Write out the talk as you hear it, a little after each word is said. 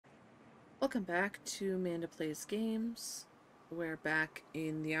Welcome back to Amanda Plays Games. We're back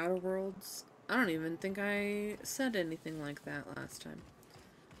in the Outer Worlds. I don't even think I said anything like that last time.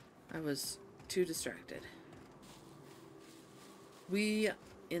 I was too distracted. We,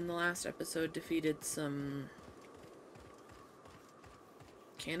 in the last episode, defeated some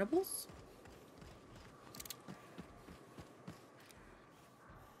cannibals?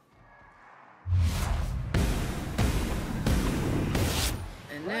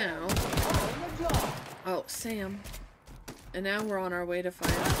 And now... Oh, Sam. And now we're on our way to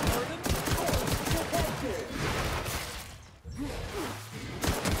find...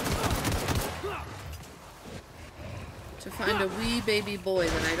 to find a wee baby boy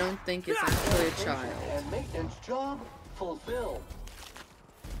that I don't think is actually a child. And maintenance job fulfilled.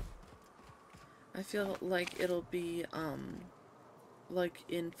 I feel like it'll be, like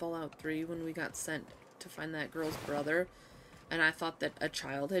in Fallout 3 when we got sent to find that girl's brother, and I thought that a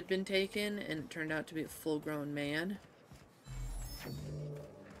child had been taken, and it turned out to be a full-grown man.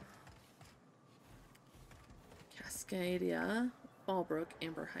 Cascadia, Fallbrook,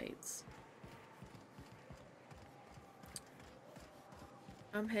 Amber Heights.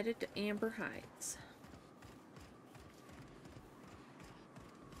 I'm headed to Amber Heights.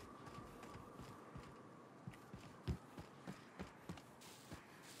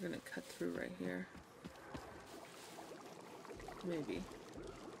 I'm gonna cut through right here. Maybe.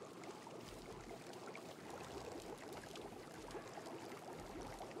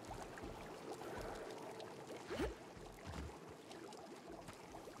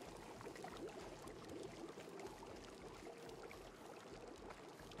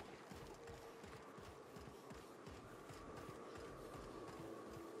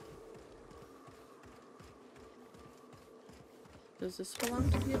 Does this belong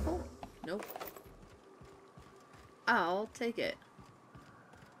to people? Nope. I'll take it.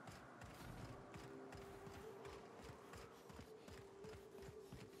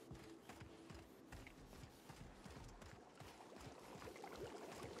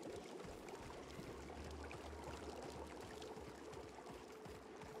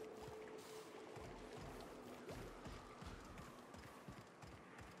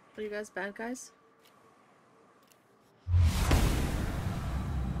 Are you guys bad guys?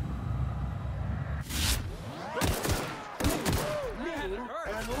 And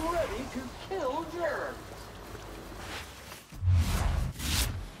ready to kill germs.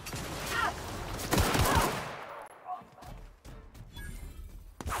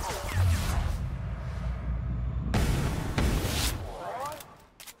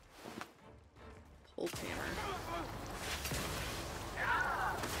 Pull hammer.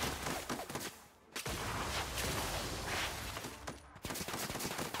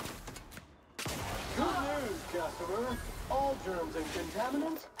 Good news, customer. All germs and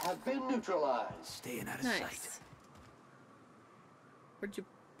contaminants have been neutralized. Staying out of Nice. sight.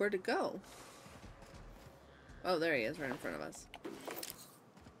 Where'd it go? Oh, there he is, right in front of us.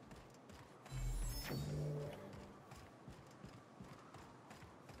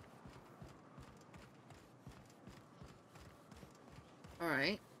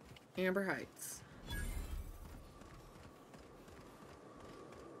 Alright. Amber Heights.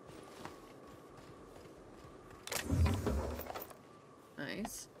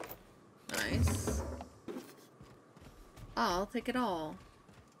 Nice. Nice. I'll take it all.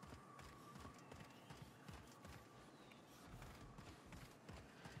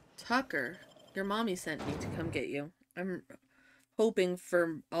 Tucker, your mommy sent me to come get you. I'm hoping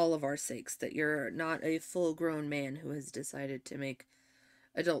for all of our sakes that you're not a full-grown man who has decided to make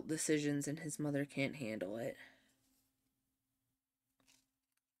adult decisions and his mother can't handle it.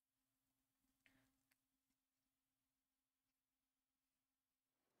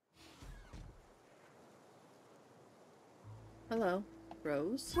 Hello,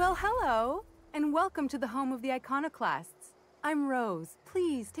 Rose. Well, hello, and welcome to the home of the Iconoclasts. I'm Rose.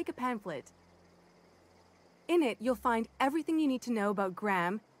 Please take a pamphlet. In it, you'll find everything you need to know about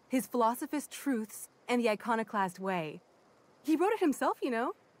Graham, his Philosophist truths, and the Iconoclast way. He wrote it himself, you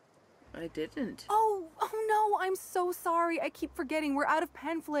know. I didn't. Oh no, I'm so sorry. I keep forgetting we're out of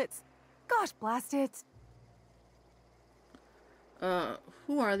pamphlets. Gosh, blast it.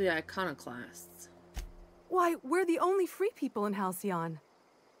 Who are the Iconoclasts? Why, we're the only free people in Halcyon.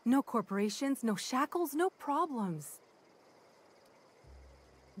 No corporations, no shackles, no problems.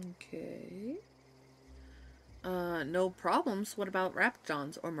 Okay. No problems. What about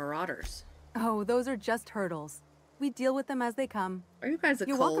Raptons or Marauders? Oh, those are just hurdles. We deal with them as they come. Are you guys a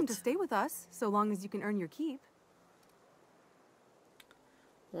You're cult? welcome to stay with us, so long as you can earn your keep.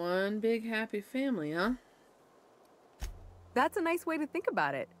 One big happy family, huh? That's a nice way to think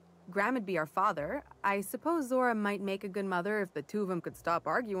about it. Graham would be our father. I suppose Zora might make a good mother if the two of them could stop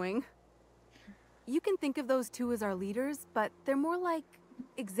arguing. You can think of those two as our leaders, but they're more like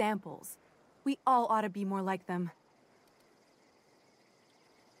examples. We all ought to be more like them.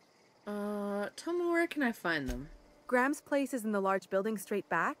 Tell me, where can I find them? Graham's place is in the large building straight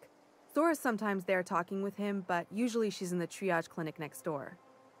back. Zora's sometimes there talking with him, but usually she's in the triage clinic next door.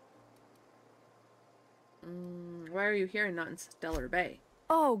 Why are you here and not in Stellar Bay?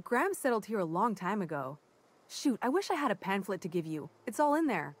 Oh, Graham settled here a long time ago. Shoot, I wish I had a pamphlet to give you. It's all in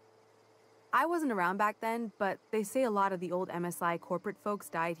there. I wasn't around back then, but they say a lot of the old MSI corporate folks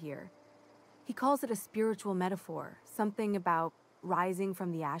died here. He calls it a spiritual metaphor, something about rising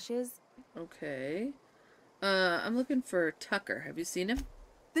from the ashes. Okay. I'm looking for Tucker. Have you seen him?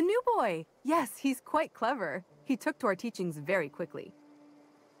 The new boy! Yes, he's quite clever. He took to our teachings very quickly.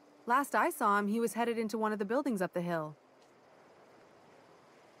 Last I saw him, he was headed into one of the buildings up the hill.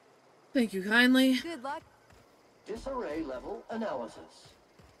 Thank you kindly. Good luck. Disarray level analysis.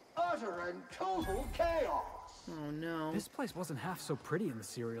 Utter and total chaos. Oh no. This place wasn't half so pretty in the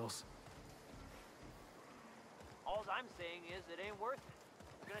serials. All I'm saying is it ain't worth it.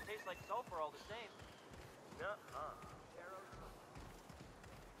 It's gonna taste like sulfur all the same. Nuh-uh.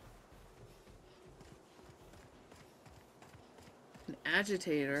 An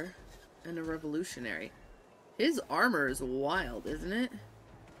agitator and a revolutionary. His armor is wild, isn't it?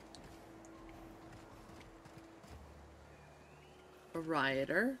 A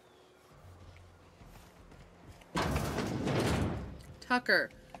rioter. Tucker.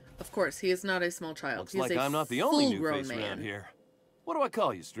 Of course, he is not a small child. Looks He's like a I'm not the only new full-grown face around man. here. What do I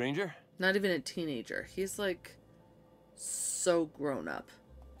call you, stranger? Not even a teenager. He's like so grown up.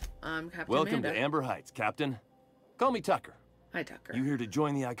 I'm Captain Welcome Amanda. to Amber Heights, Captain. Call me Tucker. Hi, Tucker. You here to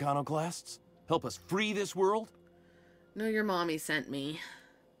join the Iconoclasts? Help us free this world? No, your mommy sent me.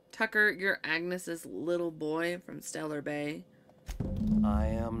 Tucker, you're Agnes's little boy from Stellar Bay. I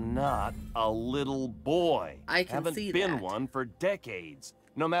am not a little boy. I can Haven't see been that. one for decades,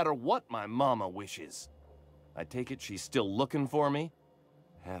 no matter what my mama wishes. I take it she's still looking for me?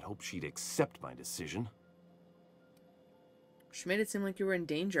 Had hoped she'd accept my decision. She made it seem like you were in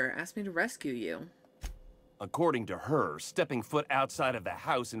danger. Asked me to rescue you. According to her, stepping foot outside of the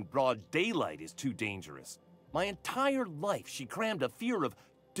house in broad daylight is too dangerous. My entire life, she crammed a fear of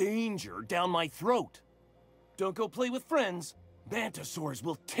danger down my throat. Don't go play with friends. Mantisaurs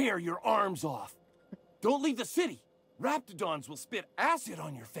will tear your arms off. Don't leave the city. Raptidons will spit acid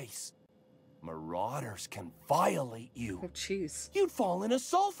on your face. Marauders can violate you. Oh, jeez. You'd fall in a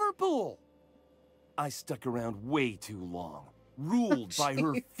sulfur pool. I stuck around way too long, ruled by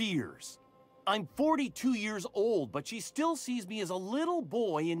her fears. I'm 42 years old, but she still sees me as a little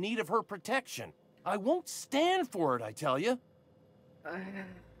boy in need of her protection. I won't stand for it, I tell you.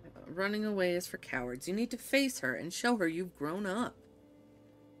 Running away is for cowards. You need to face her and show her you've grown up.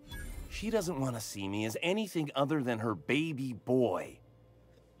 She doesn't want to see me as anything other than her baby boy.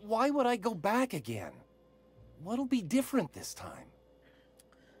 Why would I go back again? What'll be different this time?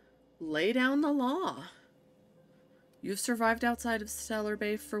 Lay down the law. You've survived outside of Stellar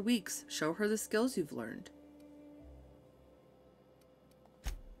Bay for weeks. Show her the skills you've learned.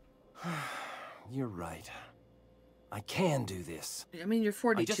 You're right. I can do this. I mean, you're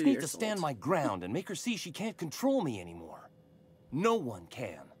 42 I just years need to stand old. my ground and make her see she can't control me anymore. No one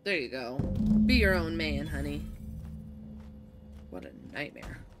can. There you go. Be your own man, honey. What a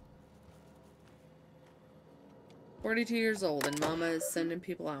nightmare. 42 years old and Mama is sending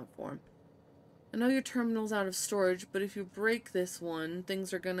people out for him. I know your terminal's out of storage, but if you break this one,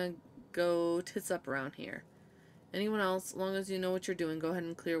 things are gonna go tits up around here. Anyone else, as long as you know what you're doing, go ahead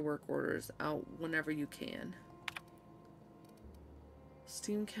and clear work orders out whenever you can.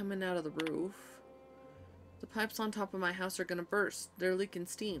 Steam coming out of the roof. The pipes on top of my house are gonna burst. They're leaking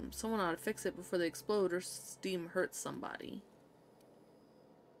steam. Someone ought to fix it before they explode or steam hurts somebody.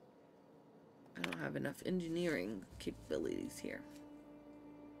 I don't have enough engineering capabilities here.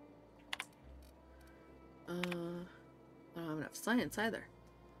 I don't have enough science either.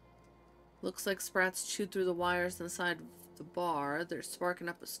 Looks like sprats chewed through the wires inside of the bar. They're sparking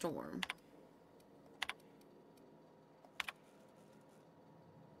up a storm.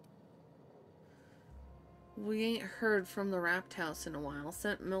 We ain't heard from the Rapt House in a while.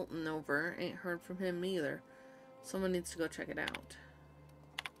 Sent Milton over. Ain't heard from him either. Someone needs to go check it out.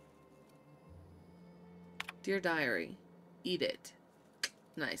 Dear Diary, eat it.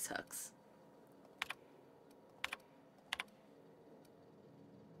 Nice, Hux.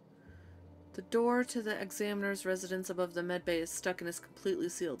 The door to the examiner's residence above the med bay is stuck and is completely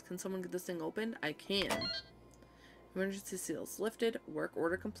sealed. Can someone get this thing opened? I can. Emergency seals lifted. Work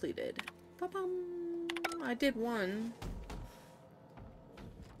order completed. Ba-bum. I did one.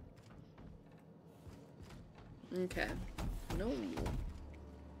 Okay. No.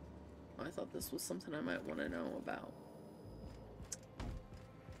 I thought this was something I might want to know about.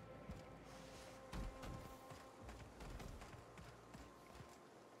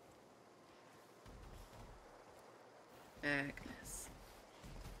 Agnes.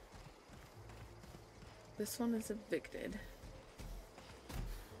 This one is evicted.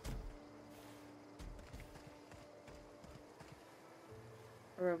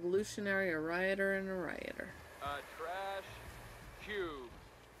 A revolutionary, a rioter, and a rioter. Trash cube.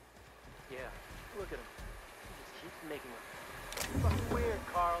 Yeah, look at him. He just keeps making them. Fucking weird,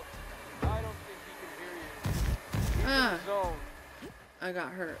 Carl. I don't think he can hear you. He's in the zone. I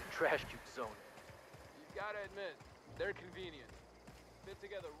got hurt. Trash cube zone. You gotta admit, they're convenient. Fit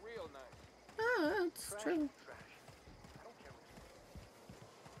together real nice. Ah, that's Trash, true. trash. I don't care what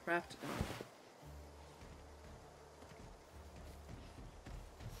you Wrapped it up.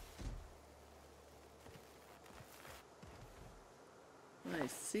 I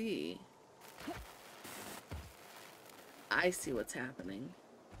see. I see what's happening.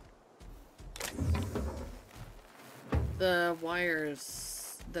 The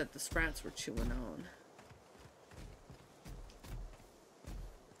wires that the sprats were chewing on.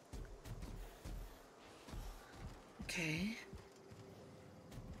 Okay.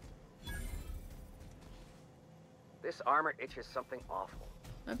 This armor itches something awful.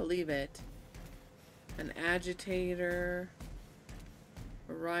 I believe it. An agitator.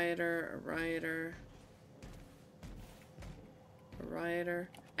 A rioter. A rioter. A rioter.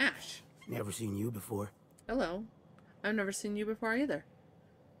 Ash! Never seen you before. Hello. I've never seen you before either.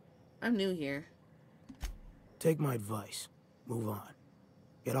 I'm new here. Take my advice. Move on.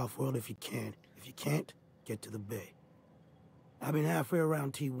 Get off-world if you can. If you can't, get to the bay. I've been halfway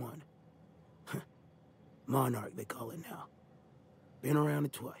around T1. Monarch, they call it now. Been around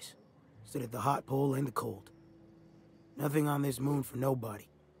it twice. Stood at the hot pole and the cold. Nothing on this moon for nobody.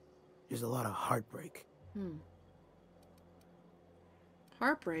 Just a lot of heartbreak.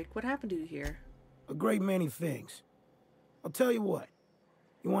 Heartbreak? What happened to you here? A great many things. I'll tell you what.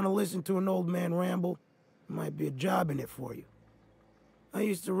 You want to listen to an old man ramble? There might be a job in it for you. I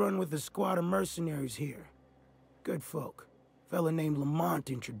used to run with a squad of mercenaries here. Good folk. Fella named Lamont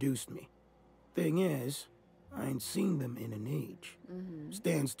introduced me. Thing is, I ain't seen them in an age.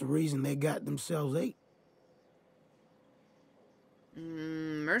 Stands to reason they got themselves ate.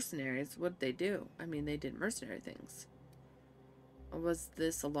 Mercenaries? What'd they do? I mean, they did mercenary things. Was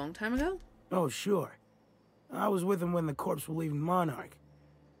this a long time ago? Oh, sure. I was with them when the corps were leaving Monarch.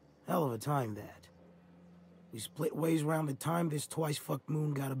 Hell of a time, that. We split ways around the time this twice-fucked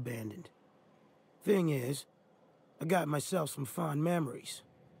moon got abandoned. Thing is, I got myself some fond memories.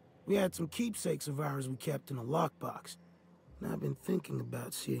 We had some keepsakes of ours we kept in a lockbox, and I've been thinking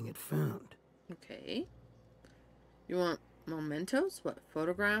about seeing it found. Okay. You want mementos? What,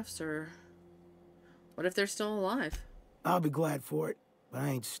 photographs, or... What if they're still alive? I'll be glad for it, but I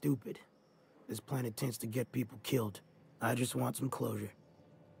ain't stupid. This planet tends to get people killed. I just want some closure.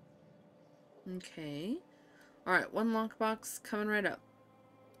 Okay. Alright, one lockbox coming right up.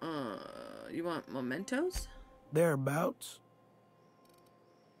 You want mementos? Thereabouts.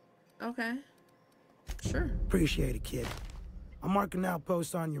 Okay. Sure. Appreciate it, kid. I'm marking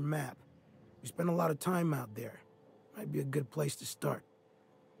outposts on your map. We spend a lot of time out there. Might be a good place to start.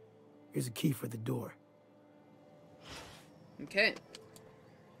 Here's a key for the door. Okay.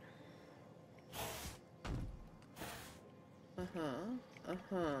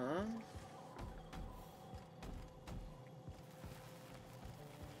 Uh-huh.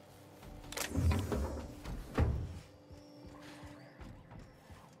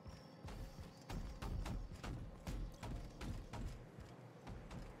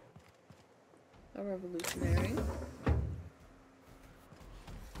 A revolutionary.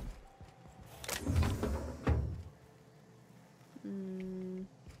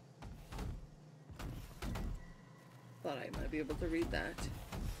 Thought I might be able to read that.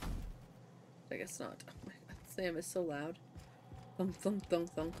 I guess not. Oh my god, Sam is so loud. Thunk, thunk,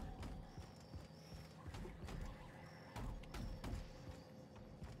 thunk, thunk.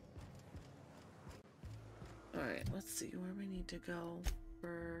 Alright, let's see where we need to go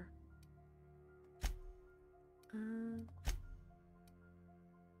for...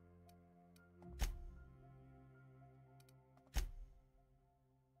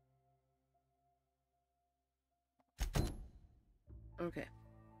 Okay.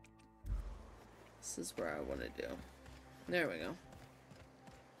 This is where I want to do. There we go.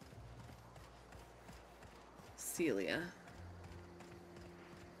 Celia.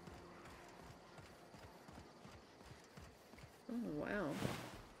 Oh, wow.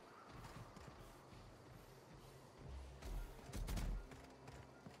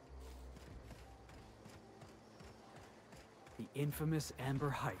 The infamous Amber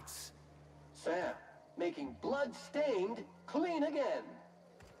Heights. Sam, making blood-stained clean again.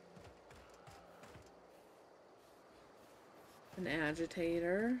 An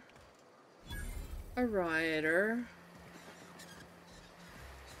agitator. A rioter.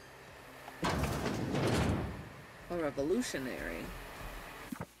 A revolutionary.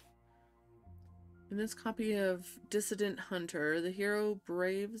 In this copy of Dissident Hunter, the hero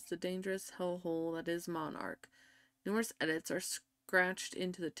braves the dangerous hellhole that is Monarch. Numerous edits are scratched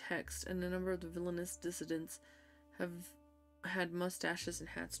into the text, and a number of the villainous dissidents have had mustaches and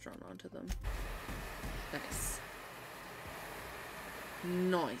hats drawn onto them. Nice.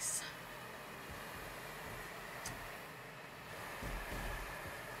 Nice.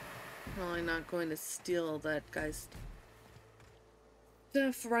 Probably not going to steal that guy's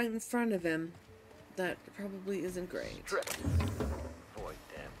stuff right in front of him. That probably isn't great. Strip. Boy,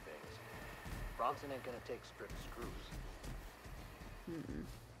 damn things. Bronson ain't gonna take stripped screws.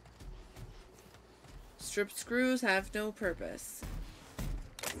 Stripped screws have no purpose.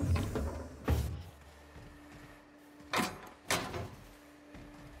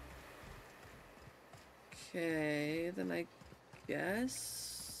 Okay, then I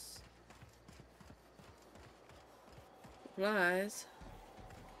guess supplies.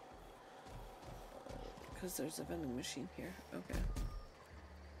 Because there's a vending machine here. Okay.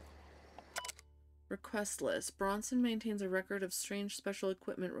 Request list. Bronson maintains a record of strange special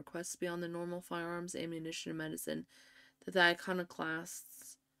equipment requests beyond the normal firearms, ammunition, and medicine that the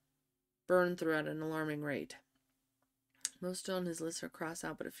iconoclasts burn through at an alarming rate. Most on his list are crossed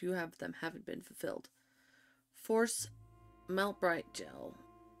out, but a few of them haven't been fulfilled. Force Melt Bright Gel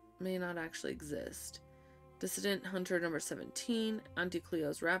may not actually exist. Dissident Hunter number 17, Auntie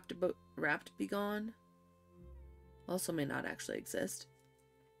Cleo's Wrapped Begone also may not actually exist.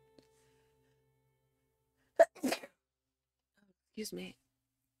 Excuse me.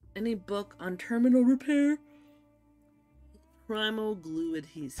 Any book on terminal repair? Primal glue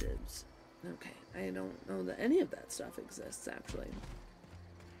adhesives. Okay, I don't know that any of that stuff exists, actually.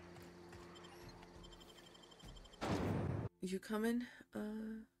 You coming?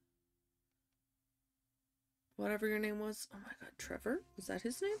 Whatever your name was. Oh my god, Trevor? Was that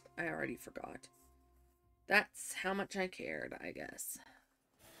his name? I already forgot. That's how much I cared, I guess.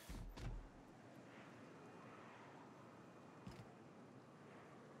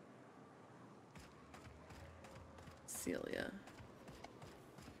 Celia.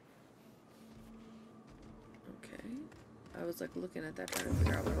 Okay. I was like looking at that trying to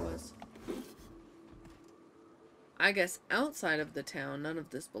figure out what it was. I guess outside of the town, none of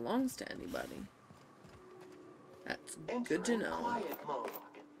this belongs to anybody. That's good to know. Quiet mode.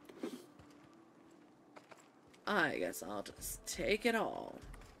 I guess I'll just take it all.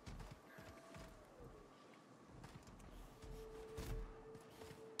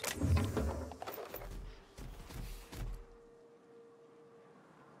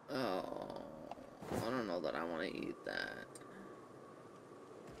 Oh, I don't know that I want to eat that.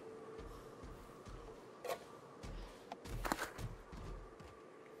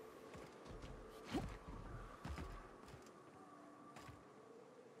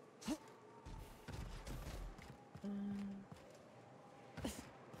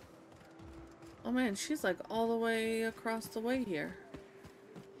 Oh man, she's like all the way across the way here.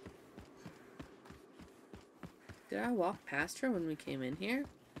 Did I walk past her when we came in here?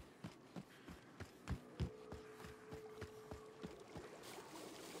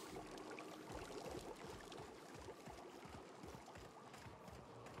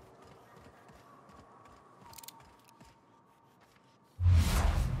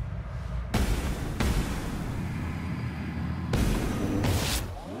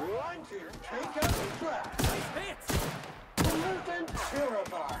 Take out the trap. Hits! Mutant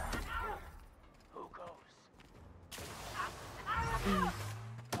Purifier. Who goes?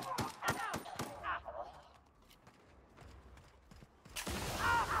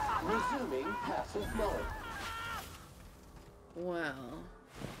 Resuming passive mode. Wow.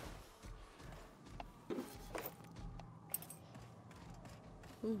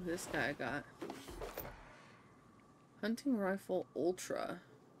 Ooh, this guy got hunting rifle ultra.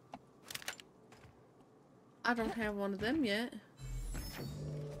 I don't have one of them yet.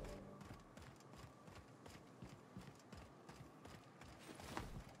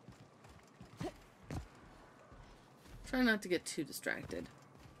 Try not to get too distracted.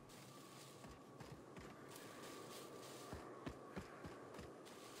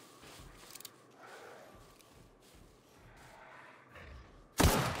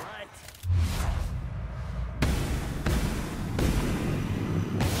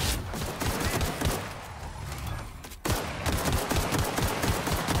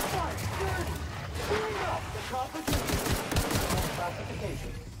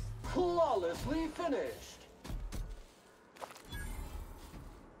 finished.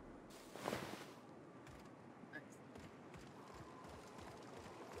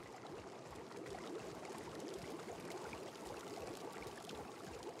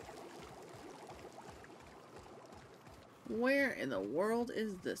 Where in the world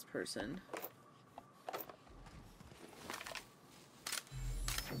is this person?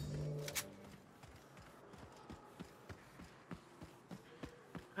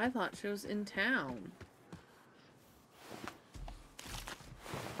 I thought she was in town.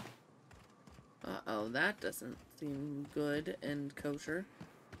 Uh-oh, that doesn't seem good and kosher.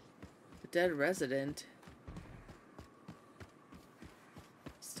 The dead resident.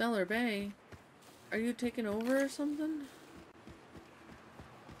 Stellar Bay. Are you taking over or something?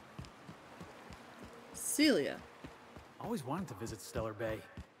 Celia. Always wanted to visit Stellar Bay.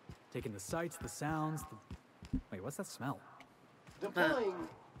 Taking the sights, the sounds, the... Wait, what's that smell? Deploying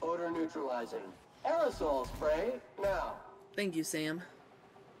odor neutralizing. Aerosol spray now. Thank you, Sam.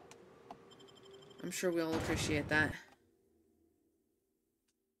 I'm sure we all appreciate that.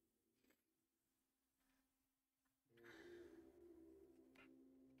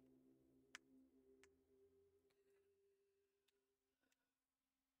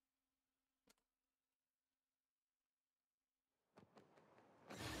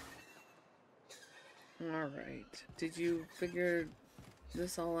 Alright. Did you figure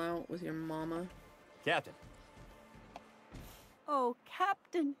this all out with your mama? Captain. Oh,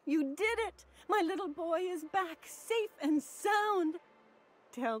 Captain, you did it! My little boy is back, safe and sound.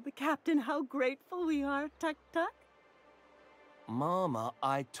 Tell the Captain how grateful we are, Tuk-Tuk. Mama,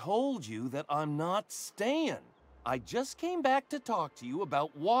 I told you that I'm not staying. I just came back to talk to you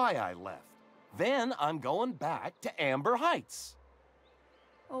about why I left. Then I'm going back to Amber Heights.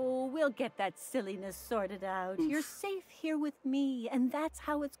 Oh, we'll get that silliness sorted out. You're safe here with me, and that's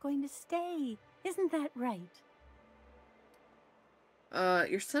how it's going to stay. Isn't that right?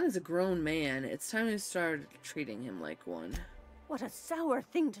 Your son is a grown man. It's time to start treating him like one. What a sour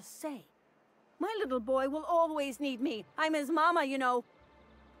thing to say. My little boy will always need me. I'm his mama, you know.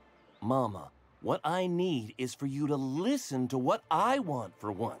 Mama, what I need is for you to listen to what I want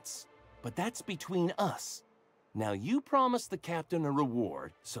for once. But that's between us. Now you promised the captain a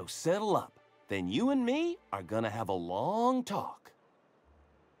reward, so settle up. Then you and me are gonna have a long talk.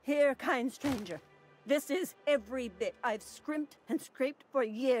 Here, kind stranger. This is every bit I've scrimped and scraped for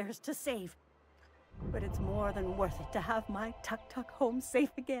years to save. But it's more than worth it to have my Tuk-Tuk home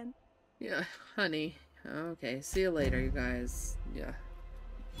safe again. Yeah, honey. Okay, see you later, you guys. Yeah.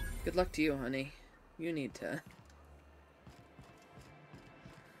 Good luck to you, honey. You need to...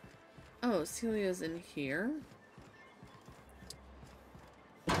 Oh, Celia's in here.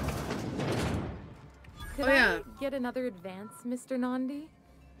 Could I get another advance, Mr. Nandi?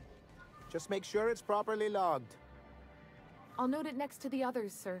 Just make sure it's properly logged. I'll note it next to the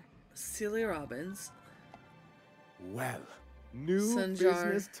others, sir. Celia Robbins. Well, new Sanjar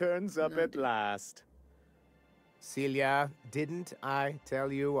business turns up at last. Celia, didn't I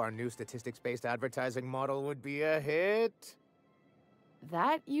tell you our new statistics-based advertising model would be a hit?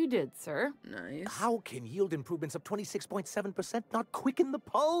 That you did, sir. Nice. How can yield improvements of 26.7% not quicken the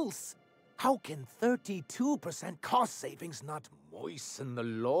pulse? How can 32% cost savings not moisten the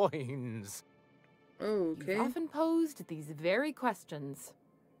loins? Okay. You've often posed these very questions.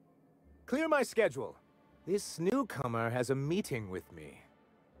 Clear my schedule. This newcomer has a meeting with me.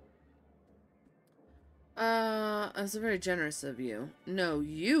 That's very generous of you. No,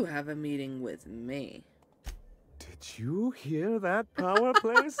 you have a meeting with me. Did you hear that power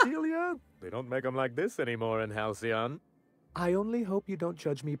play, Celia? They don't make them like this anymore in Halcyon. I only hope you don't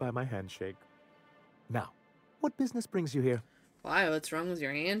judge me by my handshake. Now, what business brings you here? Why? What's wrong with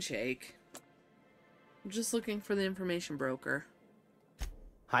your handshake? I'm just looking for the information broker.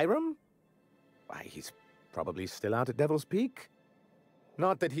 Hiram? Why, he's probably still out at Devil's Peak.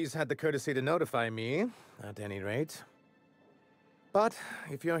 Not that he's had the courtesy to notify me, at any rate. But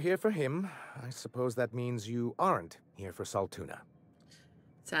if you're here for him, I suppose that means you aren't here for Saltuna.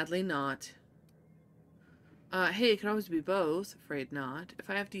 Sadly not. Hey, it could always be both. Afraid not. If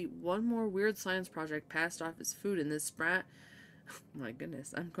I have to eat one more weird science project passed off as food in this sprat... Oh my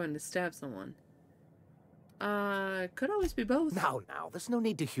goodness, I'm going to stab someone. Could always be both. Now, there's no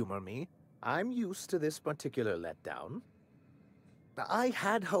need to humor me. I'm used to this particular letdown. I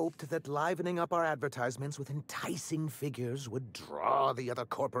had hoped that livening up our advertisements with enticing figures would draw the other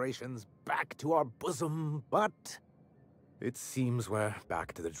corporations back to our bosom, but it seems we're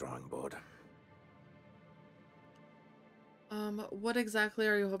back to the drawing board. What exactly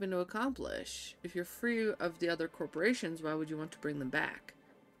are you hoping to accomplish? If you're free of the other corporations, why would you want to bring them back?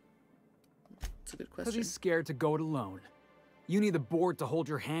 That's a good Because question. he's scared to go it alone. You need the board to hold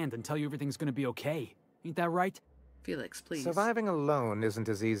your hand and tell you everything's gonna be okay. Ain't that right? Felix, please. Surviving alone isn't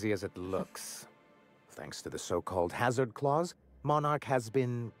as easy as it looks. Thanks to the so-called hazard clause, Monarch has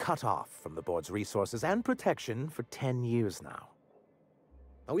been cut off from the board's resources and protection for 10 years now.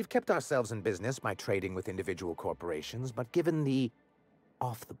 Now, we've kept ourselves in business by trading with individual corporations, but given the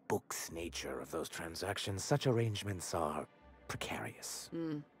off-the-books nature of those transactions, such arrangements are precarious.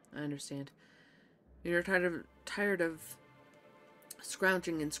 I understand. You're tired of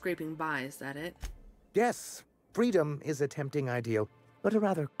scrounging and scraping by, is that it? Yes, freedom is a tempting ideal, but a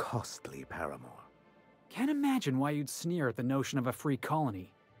rather costly paramour. Can't imagine why you'd sneer at the notion of a free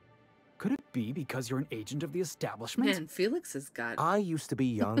colony. Could it be because you're an agent of the establishment? Man, Felix has got... I used to be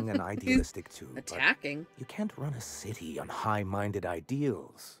young and idealistic too, attacking. But you can't run a city on high-minded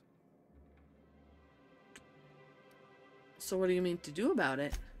ideals. So what do you mean to do about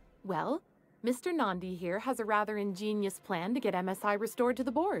it? Well, Mr. Nandi here has a rather ingenious plan to get MSI restored to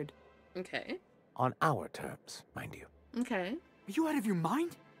the board. Okay. On our terms, mind you. Okay. Are you out of your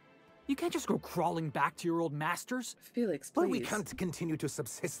mind? You can't just go crawling back to your old masters. Felix, please. But we can't continue to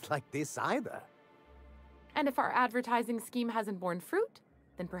subsist like this either. And if our advertising scheme hasn't borne fruit,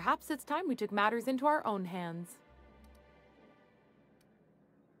 then perhaps it's time we took matters into our own hands.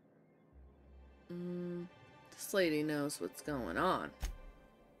 This lady knows what's going on.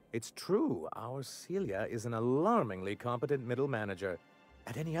 It's true, our Celia is an alarmingly competent middle manager.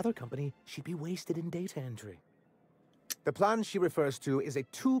 At any other company, she'd be wasted in data entry. The plan she refers to is a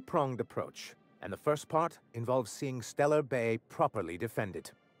two-pronged approach, and the first part involves seeing Stellar Bay properly defended.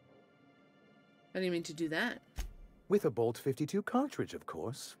 How do you mean to do that? With a Bolt 52 cartridge, of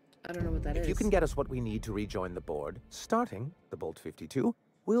course. I don't know what that is. If you can get us what we need to rejoin the board, starting the Bolt 52,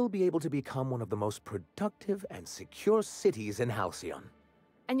 we'll be able to become one of the most productive and secure cities in Halcyon.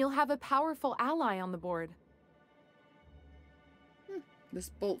 And you'll have a powerful ally on the board. This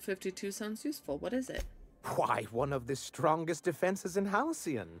Bolt 52 sounds useful. What is it? Why, one of the strongest defenses in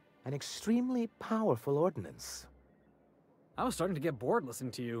Halcyon. An extremely powerful ordnance. I was starting to get bored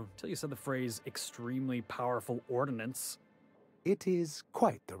listening to you until you said the phrase extremely powerful ordnance. It is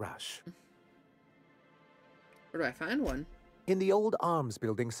quite the rush. Where do I find one? In the old arms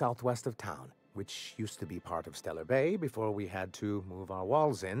building southwest of town, which used to be part of Stellar Bay before we had to move our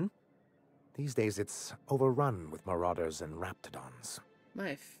walls in. These days it's overrun with marauders and raptidons.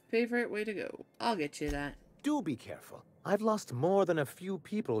 My favorite way to go. I'll get you that. Do be careful. I've lost more than a few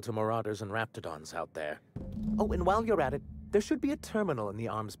people to marauders and raptidons out there. Oh, and while you're at it, there should be a terminal in the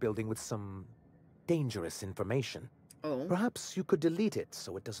arms building with some dangerous information. Oh. Perhaps you could delete it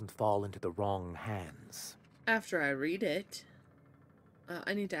so it doesn't fall into the wrong hands. After I read it,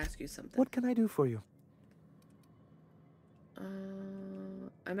 I need to ask you something. What can I do for you?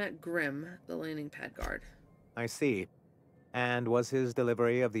 I met Grim, the landing pad guard. I see. And was his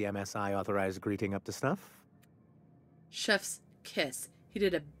delivery of the MSI authorized greeting up to snuff? Chef's kiss. He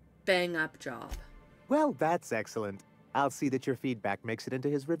did a bang-up job. Well, that's excellent. I'll see that your feedback makes it into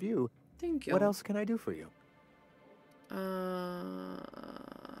his review. Thank you. What else can I do for you? I've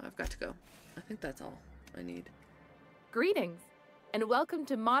got to go. I think that's all I need. Greetings, and welcome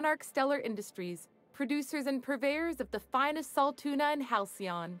to Monarch Stellar Industries, producers and purveyors of the finest salt tuna in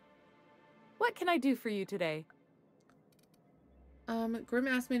Halcyon. What can I do for you today? Grim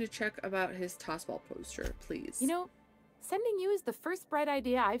asked me to check about his tossball poster, please. You know, sending you is the first bright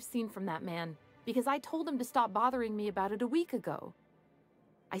idea I've seen from that man, because I told him to stop bothering me about it a week ago.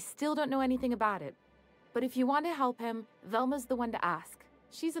 I still don't know anything about it, but if you want to help him, Velma's the one to ask.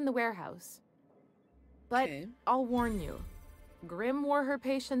 She's in the warehouse. But okay. I'll warn you, Grim wore her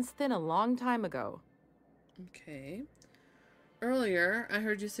patience thin a long time ago. Okay. Earlier, I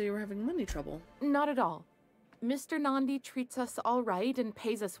heard you say you were having money trouble. Not at all. Mr. Nandi treats us all right and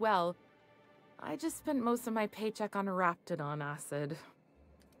pays us well. I just spent most of my paycheck on Raptidon acid.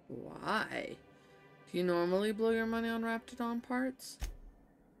 Why? Do you normally blow your money on Raptidon parts?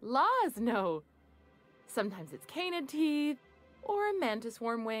 Laws, no. Sometimes it's canid teeth, or mantis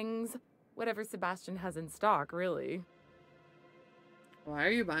worm wings. Whatever Sebastian has in stock, really. Why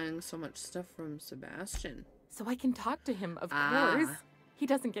are you buying so much stuff from Sebastian? So I can talk to him, of course. He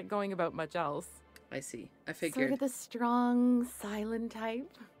doesn't get going about much else. I see. I figured. Sort of the strong, silent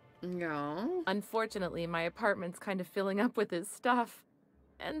type. No. Unfortunately, my apartment's kind of filling up with his stuff.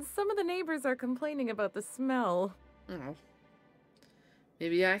 And some of the neighbors are complaining about the smell. Oh.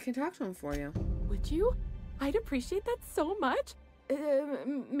 Maybe I can talk to him for you. Would you? I'd appreciate that so much.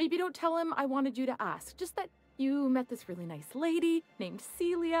 Maybe don't tell him I wanted you to ask. Just that you met this really nice lady named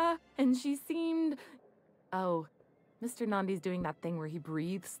Celia, and she seemed... Oh, Mr. Nandi's doing that thing where he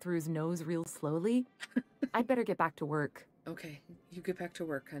breathes through his nose real slowly. I'd better get back to work. Okay, you get back to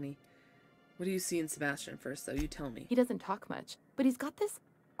work, honey. What do you see in Sebastian first, though? You tell me. He doesn't talk much, but he's got this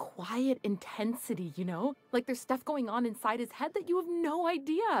quiet intensity, you know? Like there's stuff going on inside his head that you have no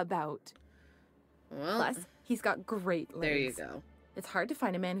idea about. Well, plus, he's got great legs. There you go. It's hard to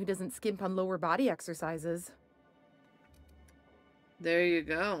find a man who doesn't skimp on lower body exercises. There you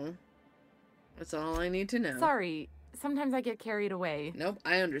go. That's all I need to know. Sorry, sometimes I get carried away. Nope,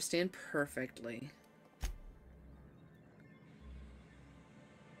 I understand perfectly.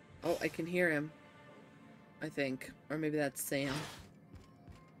 Oh, I can hear him. I think. Or maybe that's Sam.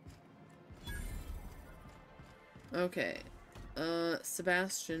 Okay.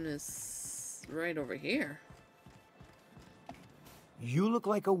 Sebastian is right over here. You look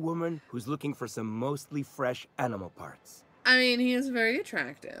like a woman who's looking for some mostly fresh animal parts. I mean, he is very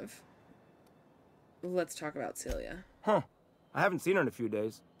attractive. Let's talk about Celia. Huh. I haven't seen her in a few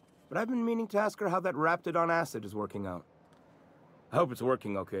days, but I've been meaning to ask her how that Raptidon acid is working out. I hope it's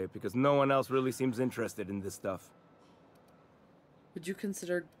working okay, because no one else really seems interested in this stuff. Would you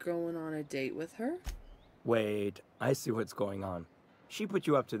consider going on a date with her? Wait, I see what's going on. She put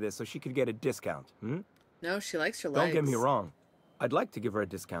you up to this so she could get a discount, hmm? No, she likes your legs. Don't get me wrong. I'd like to give her a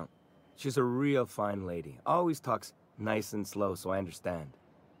discount. She's a real fine lady. Always talks nice and slow, so I understand.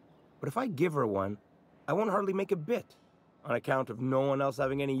 But if I give her one, I won't hardly make a bit, on account of no one else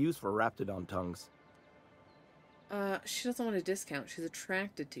having any use for Raptidon tongues. She doesn't want a discount. She's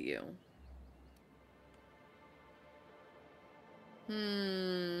attracted to you.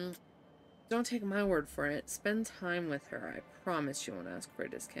 Don't take my word for it. Spend time with her. I promise she won't ask for a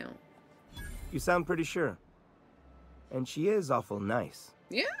discount. You sound pretty sure. And she is awful nice.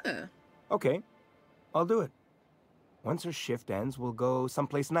 Yeah. Okay, I'll do it. Once her shift ends, we'll go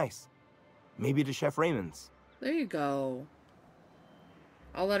someplace nice. Maybe to Chef Raymond's. There you go.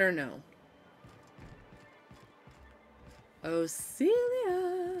 I'll let her know. Oh,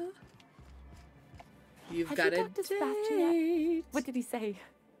 Celia. You've got a date. What did he say? He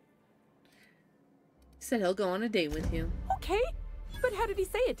said he'll go on a date with you. Okay, but how did he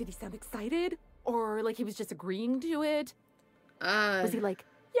say it? Did he sound excited? Or like he was just agreeing to it? Was he like,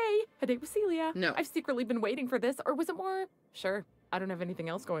 yay, a date with Celia? No. I've secretly been waiting for this. Or was it more, sure, I don't have anything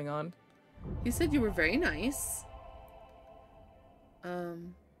else going on? He said you were very nice.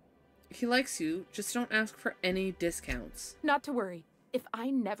 He likes you. Just don't ask for any discounts. Not to worry. If I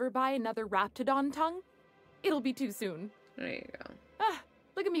never buy another Raptidon tongue, it'll be too soon. There you go. Ah,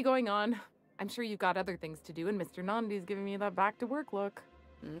 look at me going on. I'm sure you've got other things to do, and Mr. Nandi's giving me that back-to-work look.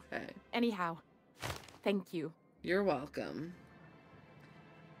 Okay. Anyhow, thank you. You're welcome.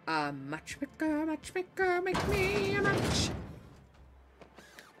 Matchmaker, make me a match.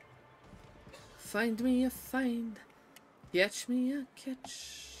 Find me a find. Catch me a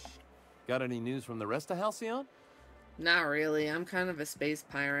catch. Got any news from the rest of Halcyon? Not really. I'm kind of a space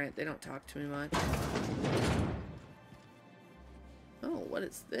pirate. They don't talk to me much. Oh, what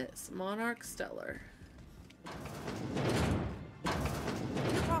is this? Monarch Stellar.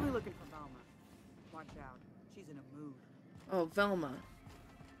 You're probably looking for Velma. Watch out. She's in a mood. Oh, Velma.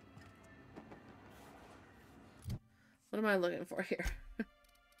 What am I looking for here?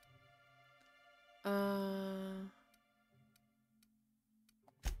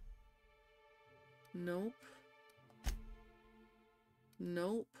 Nope.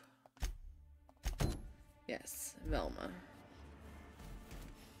 Nope. Yes, Velma.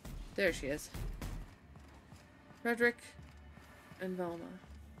 There she is. Frederick and Velma.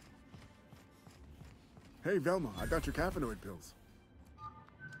 Hey, Velma, I got your caffeinoid pills.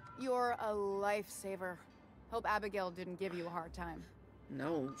 You're a lifesaver. Hope Abigail didn't give you a hard time.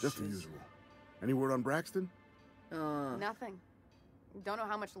 No. Just the usual. Any word on Braxton? Nothing. Don't know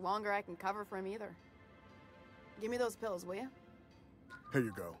how much longer I can cover for him either. Give me those pills, will you? Here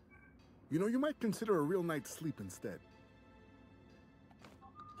you go. You know, you might consider a real night's sleep instead.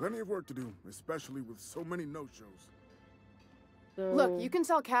 Plenty of work to do, especially with so many no-shows. Look, you can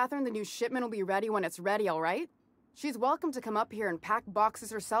tell Catherine the new shipment will be ready when it's ready, all right? She's welcome to come up here and pack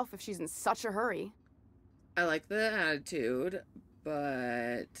boxes herself if she's in such a hurry. I like the attitude,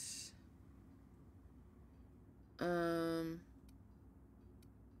 but...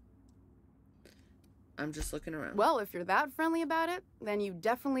 I'm just looking around. Well, if you're that friendly about it, then you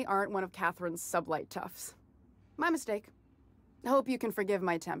definitely aren't one of Catherine's sublight toughs. My mistake. I hope you can forgive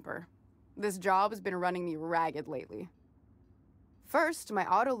my temper. This job has been running me ragged lately. First, my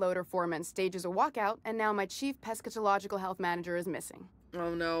autoloader foreman stages a walkout, and now my chief pescatological health manager is missing.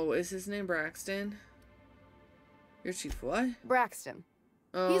 Oh no, is his name Braxton? Your chief what? Braxton.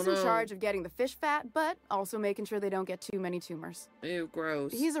 Oh, He's in no. charge of getting the fish fat, but also making sure they don't get too many tumors. Ew,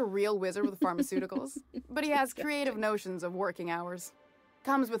 gross. He's a real wizard with pharmaceuticals, but he has creative notions of working hours.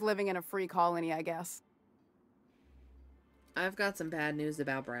 Comes with living in a free colony, I guess. I've got some bad news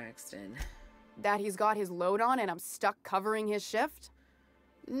about Braxton. That he's got his load on and I'm stuck covering his shift?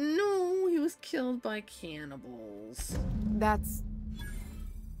 No, he was killed by cannibals. That's...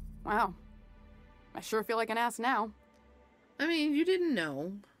 Wow. I sure feel like an ass now. I mean, you didn't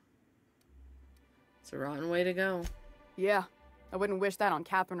know. It's a rotten way to go. Yeah, I wouldn't wish that on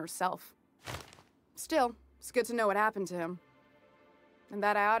Catherine herself. Still, it's good to know what happened to him. And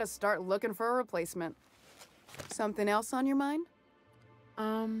that I ought to start looking for a replacement. Something else on your mind?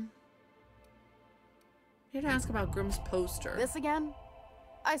 You had to ask about Grimm's poster. This again?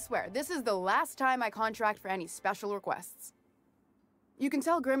 I swear, this is the last time I contract for any special requests. You can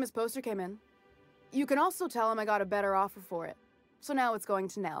tell Grimm his poster came in. You can also tell him I got a better offer for it. So now it's going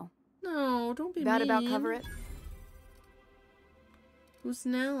to Nell. No, don't be That mean. about cover it? Who's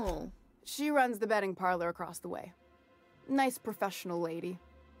Nell? She runs the betting parlor across the way. Nice professional lady.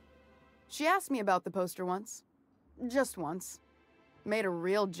 She asked me about the poster once. Just once. Made a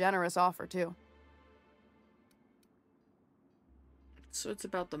real generous offer, too. So it's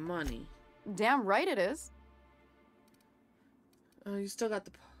about the money. Damn right it is. Oh, you still got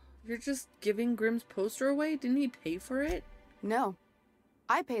the... You're just giving Grimm's poster away? Didn't he pay for it? No.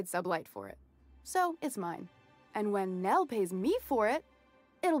 I paid Sublight for it. So, it's mine. And when Nell pays me for it,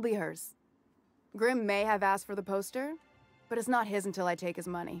 it'll be hers. Grimm may have asked for the poster, but it's not his until I take his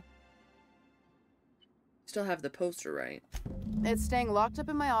money. Still have the poster, right? It's staying locked up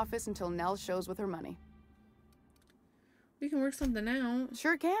in my office until Nell shows with her money. We can work something out.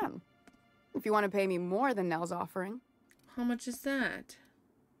 Sure can. If you want to pay me more than Nell's offering. How much is that?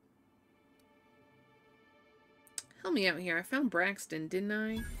 Help me out here. I found Braxton, didn't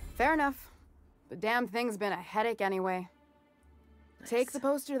I? Fair enough. The damn thing's been a headache anyway. Nice. Take the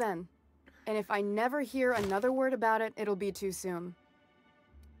poster then. And if I never hear another word about it, it'll be too soon.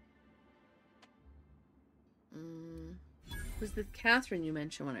 Who's the Catherine you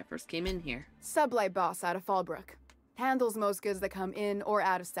mentioned when I first came in here? Sublight boss out of Fallbrook. Handles most goods that come in or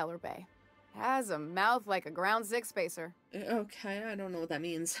out of Stellar Bay. Has a mouth like a ground six spacer. Okay, I don't know what that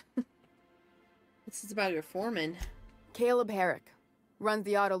means. This is about your foreman. Caleb Herrick. Runs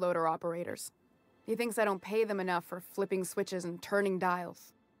the autoloader operators. He thinks I don't pay them enough for flipping switches and turning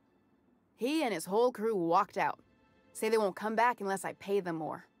dials. He and his whole crew walked out. Say they won't come back unless I pay them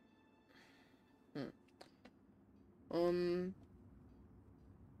more. I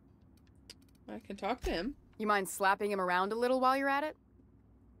can talk to him. You mind slapping him around a little while you're at it?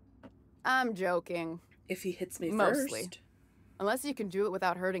 I'm joking. If he hits me Mostly. first. Unless you can do it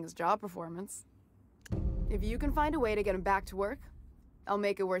without hurting his job performance. If you can find a way to get him back to work, I'll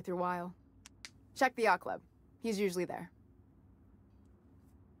make it worth your while. Check the yacht club. He's usually there.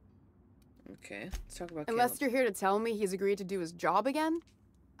 Okay, let's talk about Unless Caleb. you're here to tell me he's agreed to do his job again,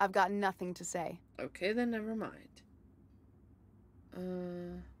 I've got nothing to say. Okay, then never mind.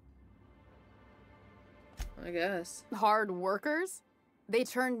 I guess. Hard workers? They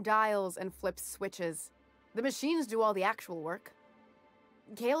turn dials and flip switches. The machines do all the actual work.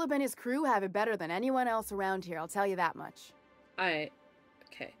 Caleb and his crew have it better than anyone else around here, I'll tell you that much. Okay.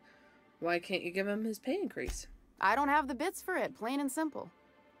 Why can't you give him his pay increase? I don't have the bits for it, plain and simple.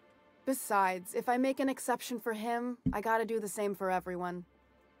 Besides, if I make an exception for him, I gotta do the same for everyone.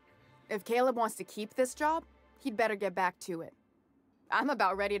 If Caleb wants to keep this job, he'd better get back to it. I'm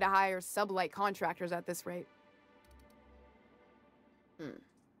about ready to hire Sublight contractors at this rate.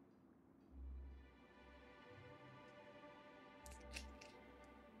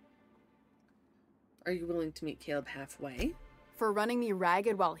 Are you willing to meet Caleb halfway? For running me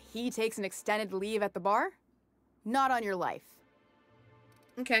ragged while he takes an extended leave at the bar? Not on your life.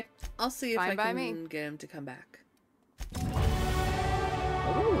 Okay, I'll see if Fine I by can me. get him to come back.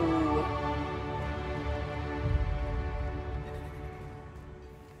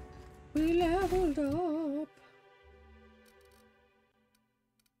 We leveled up.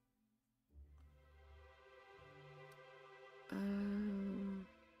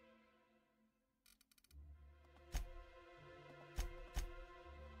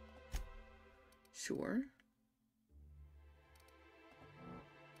 Sure.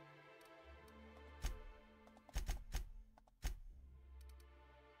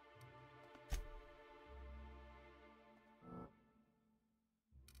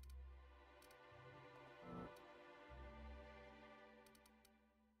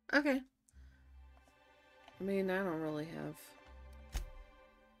 Okay. I mean, I don't really have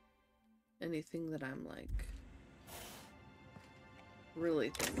anything that I'm like really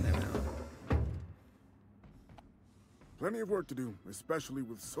thinking about. Plenty of work to do, especially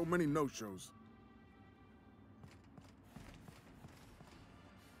with so many no-shows.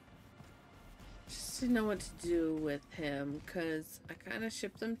 Just didn't know what to do with him, because I kind of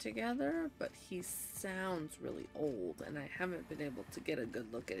shipped them together, but he sounds really old, and I haven't been able to get a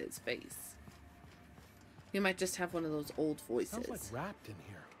good look at his face. He might just have one of those old voices. Sounds like wrapped in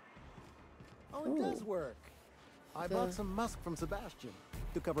here. Oh, it Ooh. does work. I bought some musk from Sebastian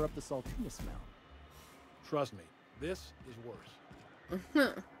to cover up the saltina smell. Trust me, this is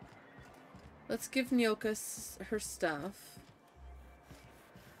worse. Let's give Nyoka her stuff.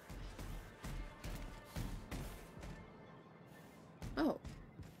 Oh.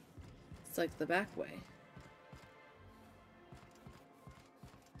 It's like the back way.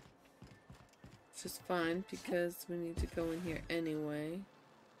 Which is fine because we need to go in here anyway.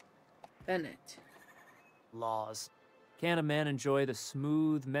 Bennett. Laws. Can't a man enjoy the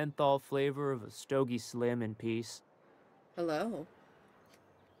smooth menthol flavor of a Stogie Slim in peace? Hello.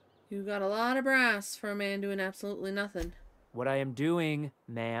 You got a lot of brass for a man doing absolutely nothing. What I am doing,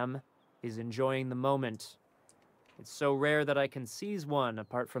 ma'am, is enjoying the moment. It's so rare that I can seize one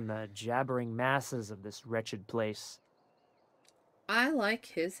apart from the jabbering masses of this wretched place. I like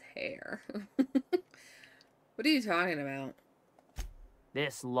his hair. What are you talking about?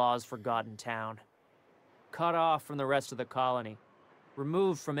 This law's forgotten town. Cut off from the rest of the colony.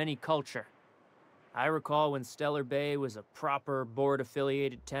 Removed from any culture. I recall when Stellar Bay was a proper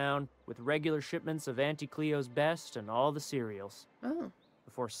board-affiliated town with regular shipments of Auntie Cleo's best and all the cereals. Oh.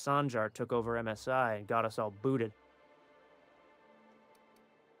 Before Sanjar took over MSI and got us all booted.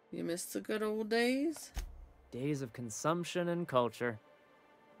 You missed the good old days? Days of consumption and culture.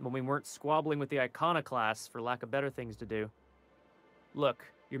 When we weren't squabbling with the iconoclasts for lack of better things to do. Look,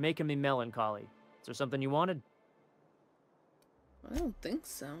 you're making me melancholy. Is there something you wanted? I don't think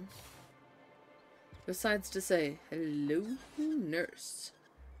so. Besides to say, hello, nurse.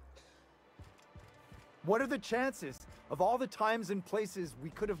 What are the chances of all the times and places we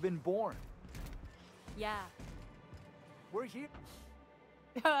could have been born? Yeah. We're here.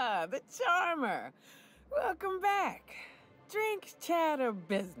 Ah, the charmer. Welcome back. Drink, chat, or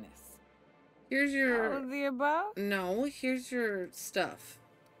business? Here's your... All of the above? No, here's your stuff.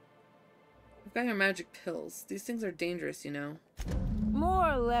 I've got your magic pills. These things are dangerous, you know.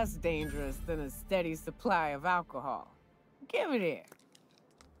 More or less dangerous than a steady supply of alcohol. Give it here.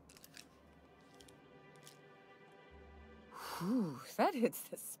 Whew, that hits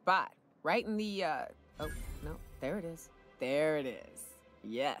the spot. Right in the, oh, no, there it is. There it is.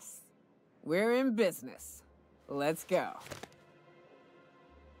 Yes. We're in business. Let's go.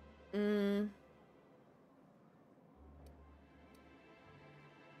 I'm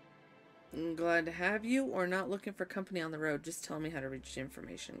glad to have you, or not looking for company on the road. Just tell me how to reach the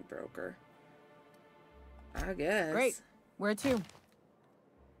information broker. I guess. Great. Where to? Let's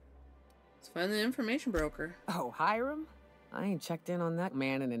find the information broker. Oh, Hiram? I ain't checked in on that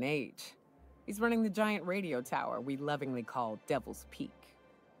man in an age. He's running the giant radio tower we lovingly call Devil's Peak.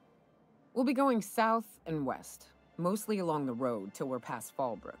 We'll be going south and west, mostly along the road till we're past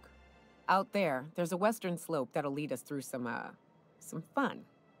Fallbrook. Out there's a western slope that'll lead us through some fun.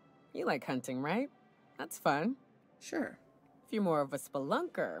 You like hunting, right? That's fun. Sure. If you're more of a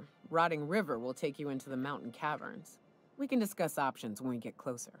spelunker, Rotting River will take you into the mountain caverns. We can discuss options when we get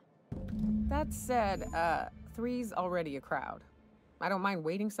closer. That said, 3's already a crowd. I don't mind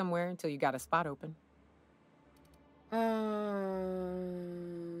waiting somewhere until you got a spot open.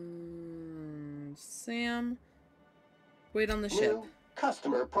 Sam, wait on the ship. New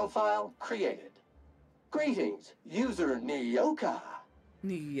customer profile created. Greetings, user Nyoka.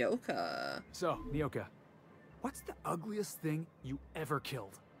 Nyoka. So, Nyoka, what's the ugliest thing you ever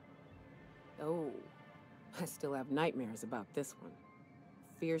killed? Oh, I still have nightmares about this one.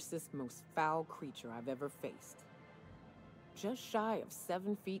 Fiercest, most foul creature I've ever faced. Just shy of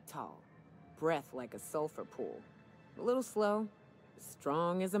 7 feet tall. Breath like a sulfur pool. A little slow,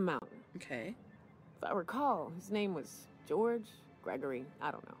 strong as a mountain. Okay. If I recall, his name was George, Gregory,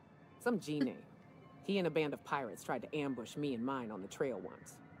 I don't know. Some G name. He and a band of pirates tried to ambush me and mine on the trail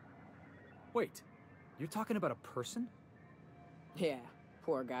once. Wait, you're talking about a person? Yeah,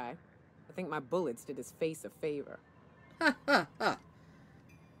 poor guy. I think my bullets did his face a favor. Ha ha ha.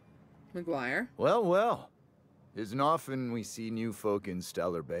 McGuire. Well, well. Isn't often we see new folk in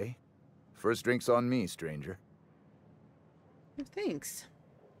Stellar Bay. First drink's on me, stranger. Thanks.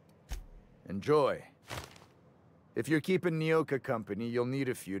 Enjoy. If you're keeping Nyoka company, you'll need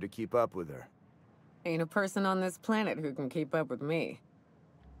a few to keep up with her. Ain't a person on this planet who can keep up with me.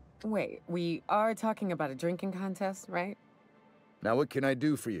 Wait, we are talking about a drinking contest, right? Now what can I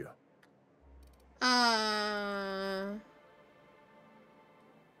do for you?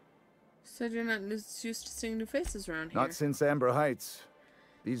 Said you're not used to seeing new faces around here. Not since Amber Heights.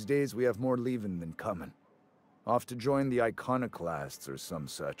 These days we have more leaving than coming. Off to join the Iconoclasts or some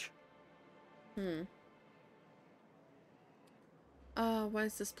such. Why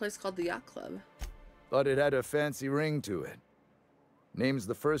is this place called the Yacht Club? Thought it had a fancy ring to it. Name's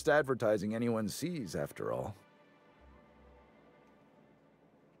the first advertising anyone sees, after all.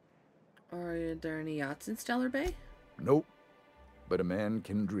 Are there any yachts in Stellar Bay? Nope. But a man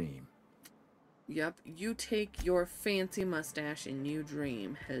can dream. Yep, you take your fancy mustache and you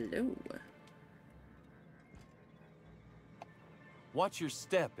dream. Hello. Watch your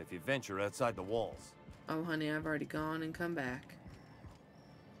step if you venture outside the walls. Oh, honey, I've already gone and come back.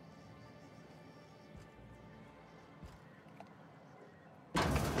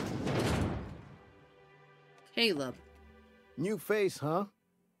 Caleb. New face, huh?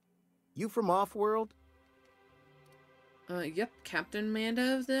 You from Offworld? Yep, Captain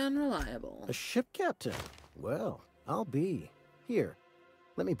Manda of the Unreliable. A ship captain? Well, I'll be. Here,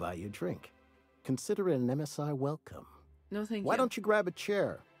 let me buy you a drink. Consider it an MSI welcome. No, thank you. Why don't you grab a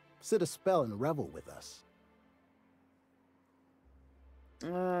chair, sit a spell, and revel with us?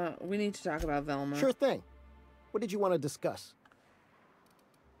 We need to talk about Velma. Sure thing. What did you want to discuss?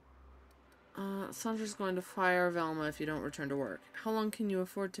 Sandra's going to fire Velma if you don't return to work. How long can you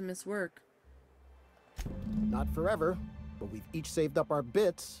afford to miss work? Not forever, but we've each saved up our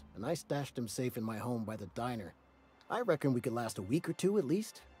bits, and I stashed them safe in my home by the diner. I reckon we could last a week or two at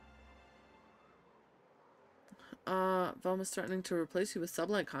least. Velma's threatening to replace you with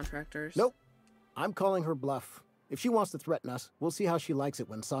sublight contractors. Nope. I'm calling her bluff. If she wants to threaten us, we'll see how she likes it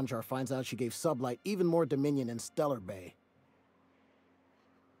when Sanjar finds out she gave Sublight even more dominion in Stellar Bay.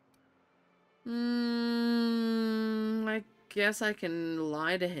 I guess I can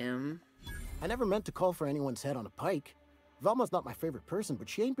lie to him. I never meant to call for anyone's head on a pike. Velma's not my favorite person, but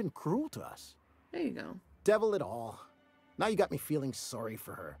she ain't been cruel to us. There you go. Devil it all. Now you got me feeling sorry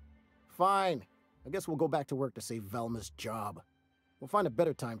for her. Fine. I guess we'll go back to work to save Velma's job. We'll find a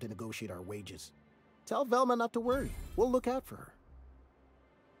better time to negotiate our wages. Tell Velma not to worry. We'll look out for her.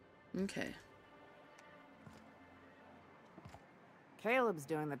 Okay. Caleb's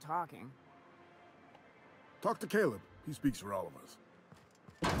doing the talking. Talk to Caleb. He speaks for all of us.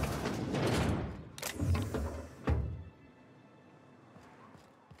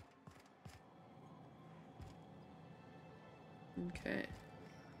 Okay.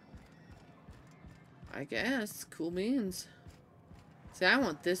 I guess. Cool beans. See, I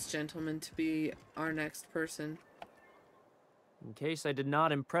want this gentleman to be our next person. In case I did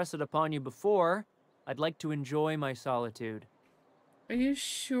not impress it upon you before, I'd like to enjoy my solitude. Are you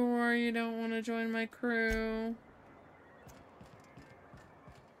sure you don't want to join my crew?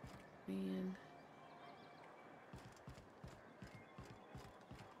 Man.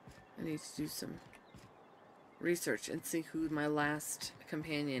 I need to do some research and see who my last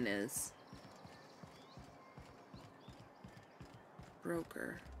companion is.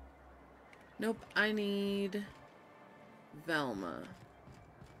 Broker. Nope, I need Velma.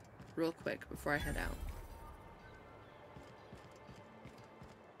 Real quick before I head out.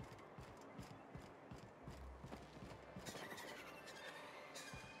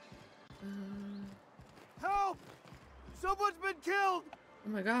 Help! Someone's been killed! Oh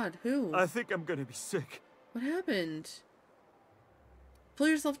my god, who? I think I'm gonna be sick. What happened? Pull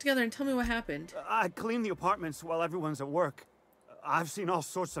yourself together and tell me what happened. I clean the apartments while everyone's at work. I've seen all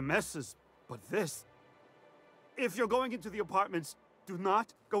sorts of messes, but this... If you're going into the apartments, do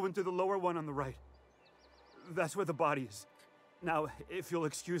not go into the lower one on the right. That's where the body is. Now, if you'll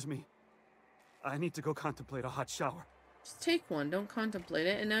excuse me, I need to go contemplate a hot shower. Just take one, don't contemplate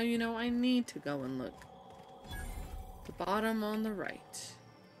it, and now you know I need to go and look. The bottom on the right.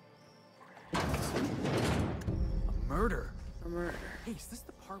 A murder? A murder. Hey, is this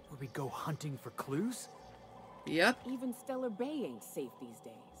the part where we go hunting for clues? Yep. Even Stellar Bay ain't safe these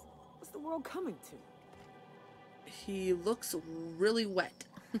days. What's the world coming to? He looks really wet.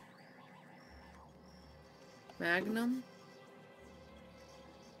 Magnum?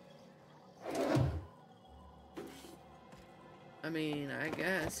 I mean, I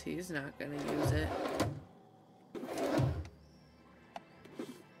guess he's not gonna use it.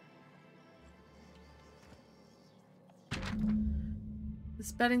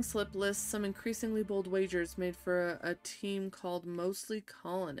 This betting slip lists some increasingly bold wagers made for a team called Mostly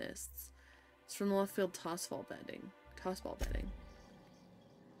Colonists. It's from the left field tossball betting.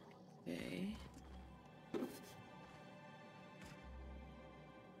 Okay.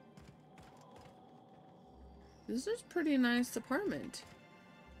 This is a pretty nice apartment.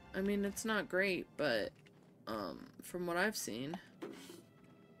 I mean, it's not great, but from what I've seen.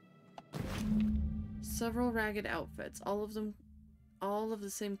 Several ragged outfits, all of the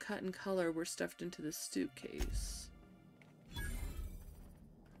same cut and color, were stuffed into the suitcase.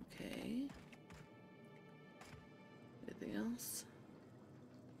 Okay. Anything else?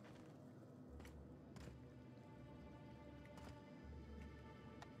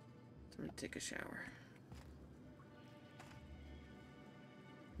 I'm gonna take a shower.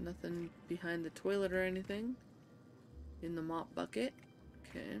 Nothing behind the toilet or anything. In the mop bucket.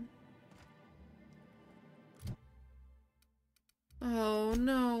 Okay. Oh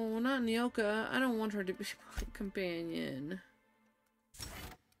no, not Nyoka. I don't want her to be my companion.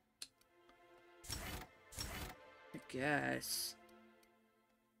 I guess.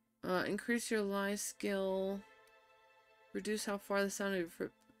 Increase your lie skill. Reduce how far the sound of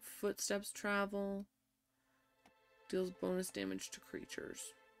your footsteps travel. Deals bonus damage to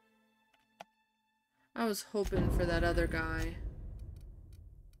creatures. I was hoping for that other guy.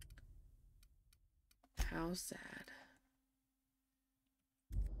 How sad.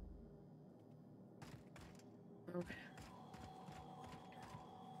 Okay.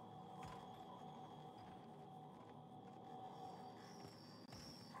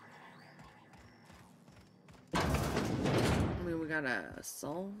 I mean, we gotta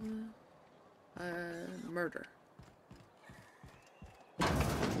solve a murder.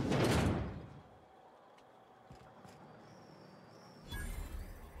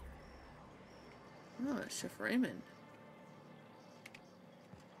 Oh, Chef Raymond.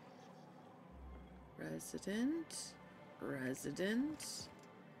 Residents.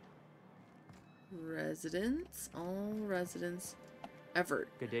 All residents. Everett.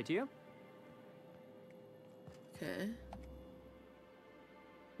 Good day to you. Okay.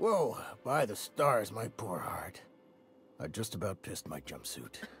 Whoa, by the stars, my poor heart. I just about pissed my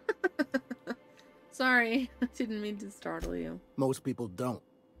jumpsuit. Sorry, I didn't mean to startle you. Most people don't.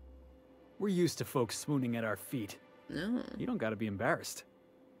 We're used to folks swooning at our feet. No. You don't gotta be embarrassed.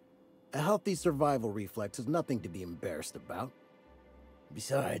 A healthy survival reflex is nothing to be embarrassed about.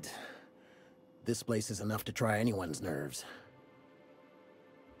 Besides, this place is enough to try anyone's nerves.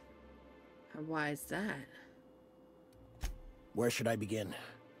 Why is that? Where should I begin?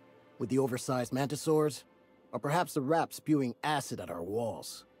 With the oversized mantisaurs? Or perhaps the rats spewing acid at our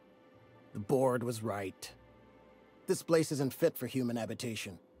walls? The board was right. This place isn't fit for human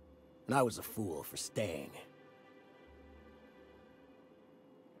habitation. And I was a fool for staying.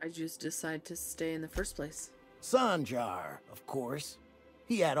 I just decided to stay in the first place. Sanjar, of course.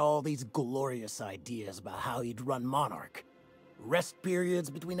 He had all these glorious ideas about how he'd run Monarch. Rest periods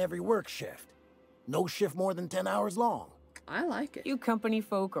between every work shift. No shift more than 10 hours long. I like it. You company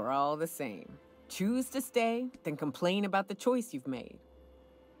folk are all the same. Choose to stay, then complain about the choice you've made.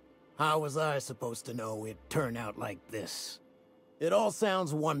 How was I supposed to know it'd turn out like this? It all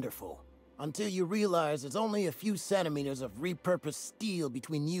sounds wonderful, until you realize there's only a few centimeters of repurposed steel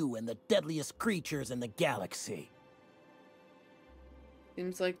between you and the deadliest creatures in the galaxy.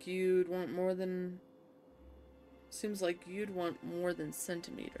 Seems like you'd want more than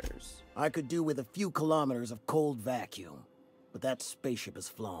centimeters. I could do with a few kilometers of cold vacuum, but that spaceship has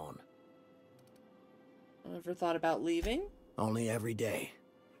flown. Ever thought about leaving? Only every day.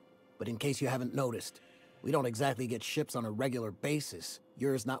 But in case you haven't noticed, we don't exactly get ships on a regular basis,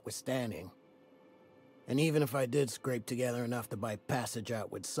 yours notwithstanding. And even if I did scrape together enough to buy passage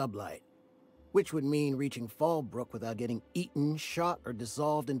out with sublight, which would mean reaching Fallbrook without getting eaten, shot, or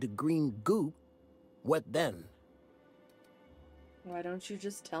dissolved into green goop, what then? Why don't you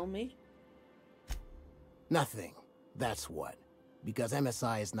just tell me? Nothing. That's what. Because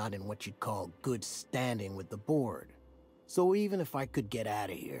MSI is not in what you'd call good standing with the board. So even if I could get out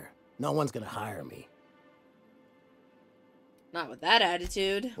of here, no one's gonna hire me. Not with that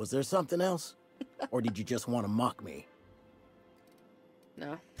attitude. Was there something else? Or did you just want to mock me?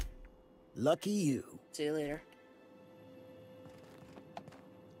 No. Lucky you. See you later.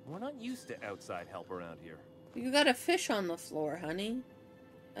 We're not used to outside help around here. You got a fish on the floor, honey.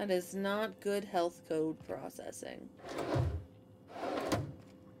 That is not good health code processing.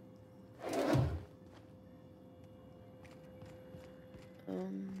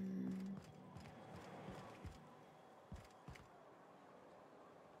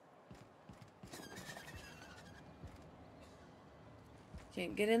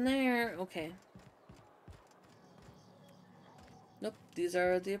 Can't get in there. Okay. Nope, these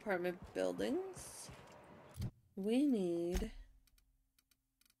are the apartment buildings. We need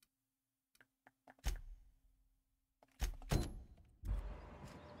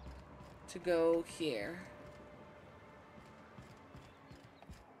to go here.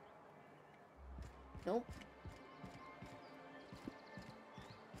 Nope.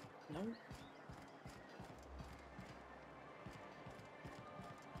 Nope.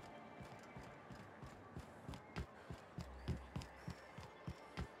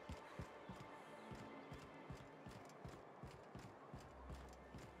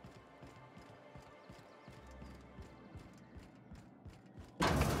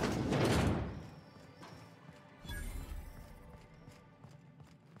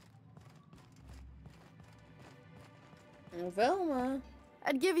 Velma.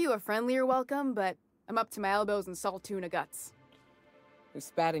 I'd give you a friendlier welcome, but I'm up to my elbows in salt tuna guts. Who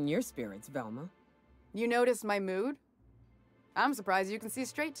spat in your spirits, Velma? You noticed my mood? I'm surprised you can see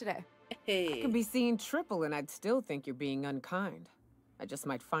straight today. Hey. I could be seeing triple and I'd still think you're being unkind. I just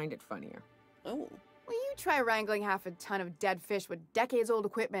might find it funnier. Oh. Well, you try wrangling half a ton of dead fish with decades-old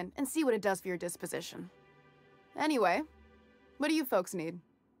equipment and see what it does for your disposition. Anyway, what do you folks need?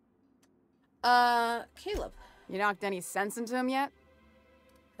 Caleb. You knocked any sense into him yet?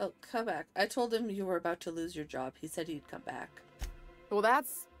 Oh, come back. I told him you were about to lose your job. He said he'd come back. Well,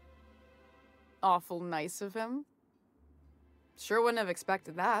 that's awful nice of him. Sure wouldn't have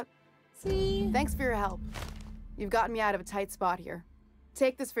expected that. See? Thanks for your help. You've gotten me out of a tight spot here.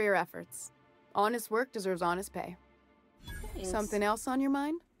 Take this for your efforts. Honest work deserves honest pay. Thanks. Something else on your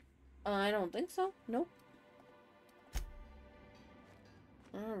mind? I don't think so. Nope.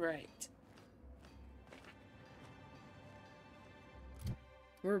 All right.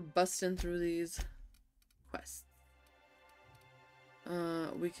 We're busting through these quests.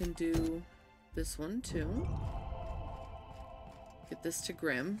 We can do this one too. Get this to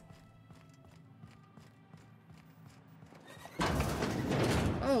Grim.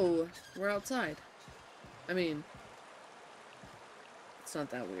 Oh, we're outside. I mean, it's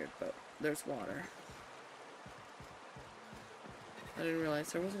not that weird, but there's water. I didn't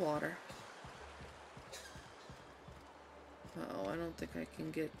realize there was water. Uh-oh, I don't think I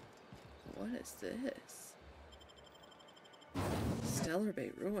can get... What is this? Stellar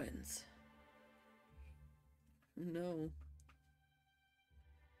Bay Ruins. No.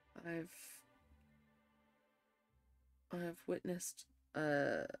 I've witnessed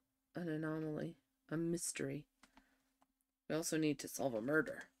an anomaly, a mystery. We also need to solve a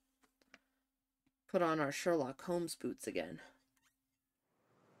murder. Put on our Sherlock Holmes boots again.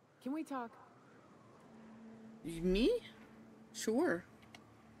 Can we talk? Me? Sure.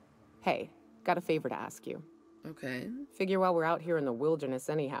 Hey, got a favor to ask you. Okay. Figure while we're out here in the wilderness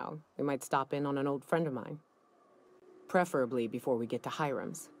anyhow, we might stop in on an old friend of mine. Preferably before we get to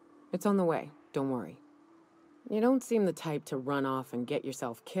Hiram's. It's on the way, don't worry. You don't seem the type to run off and get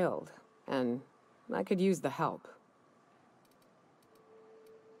yourself killed, and I could use the help.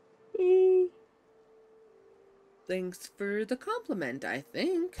 Thanks for the compliment, I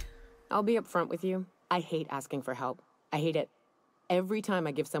think. I'll be upfront with you. I hate asking for help. I hate it. Every time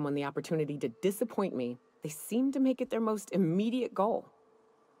I give someone the opportunity to disappoint me, they seem to make it their most immediate goal.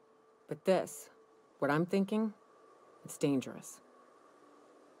 But this, what I'm thinking, it's dangerous.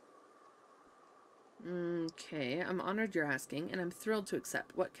 Okay, I'm honored you're asking, and I'm thrilled to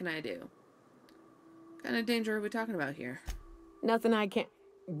accept. What can I do? What kind of danger are we talking about here? Nothing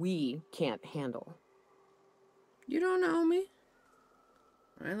we can't handle. You don't know me?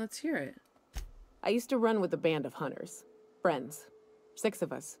 Alright, let's hear it. I used to run with a band of hunters. Friends. 6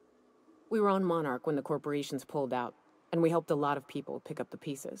 of us. We were on Monarch when the corporations pulled out, and we helped a lot of people pick up the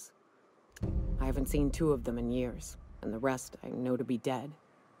pieces. I haven't seen 2 of them in years, and the rest I know to be dead.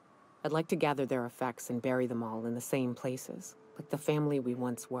 I'd like to gather their effects and bury them all in the same places, like the family we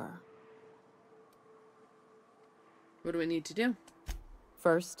once were. What do we need to do?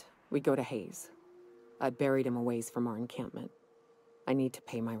 First, we go to Hayes. I buried him a ways from our encampment. I need to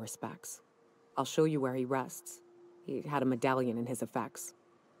pay my respects. I'll show you where he rests. He had a medallion in his effects.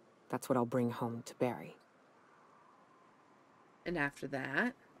 That's what I'll bring home to Barry. And after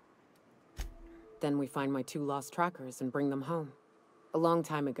that? Then we find my 2 lost trackers and bring them home. A long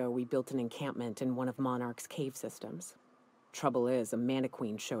time ago, we built an encampment in one of Monarch's cave systems. Trouble is, a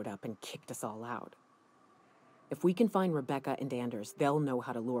Mantiqueen showed up and kicked us all out. If we can find Rebecca and Anders, they'll know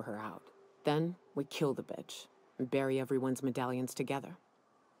how to lure her out. Then, we kill the bitch and bury everyone's medallions together.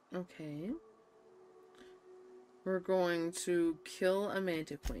 Okay. We're going to kill a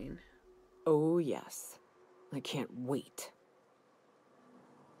Mantiqueen. Oh, yes. I can't wait.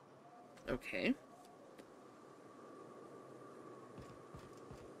 Okay.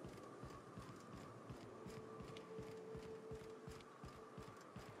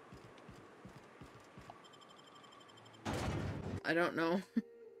 I don't know.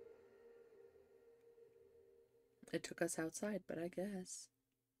 It took us outside, but I guess.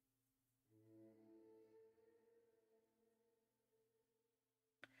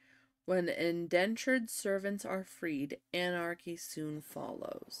 When indentured servants are freed, anarchy soon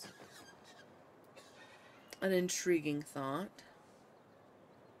follows. An intriguing thought.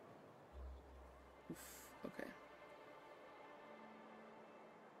 Oof, okay.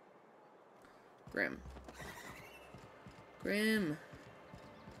 Grim. Grim.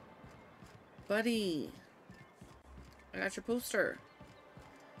 Buddy. I got your poster.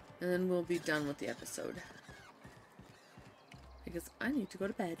 And then we'll be done with the episode. Because I need to go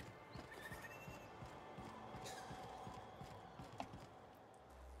to bed.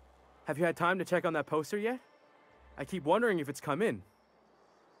 Have you had time to check on that poster yet? I keep wondering if it's come in.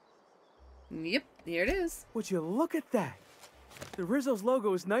 Yep, here it is. Would you look at that? The Rizzo's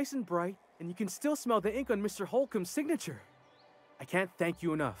logo is nice and bright, and you can still smell the ink on Mr. Holcomb's signature. I can't thank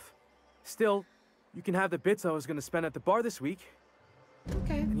you enough. Still, you can have the bits I was going to spend at the bar this week.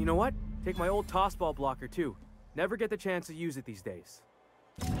 Okay. And you know what? Take my old toss ball blocker, too. Never get the chance to use it these days.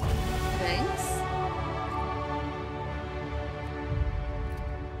 Thanks.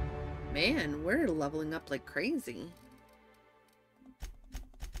 Man, we're leveling up like crazy.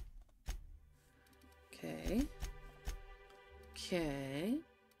 Okay. Okay.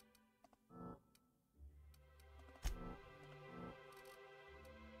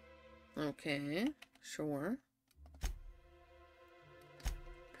 Okay, sure.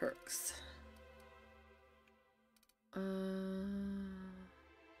 Perks.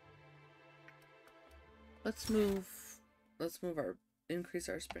 Let's move increase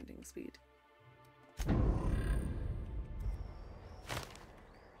our sprinting speed.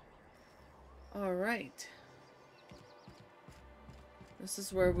 All right. This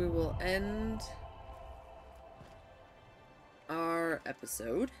is where we will end our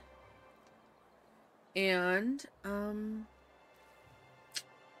episode. And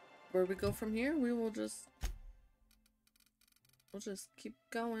where we go from here, we'll just keep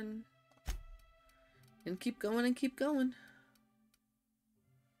going. And keep going and keep going.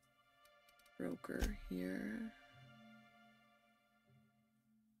 Broker here.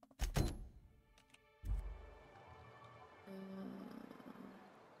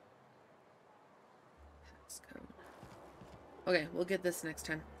 Passcode. Okay, we'll get this next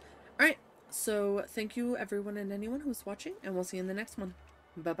time. Alright, so thank you everyone and anyone who's watching, and we'll see you in the next one.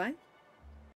 Bye-bye.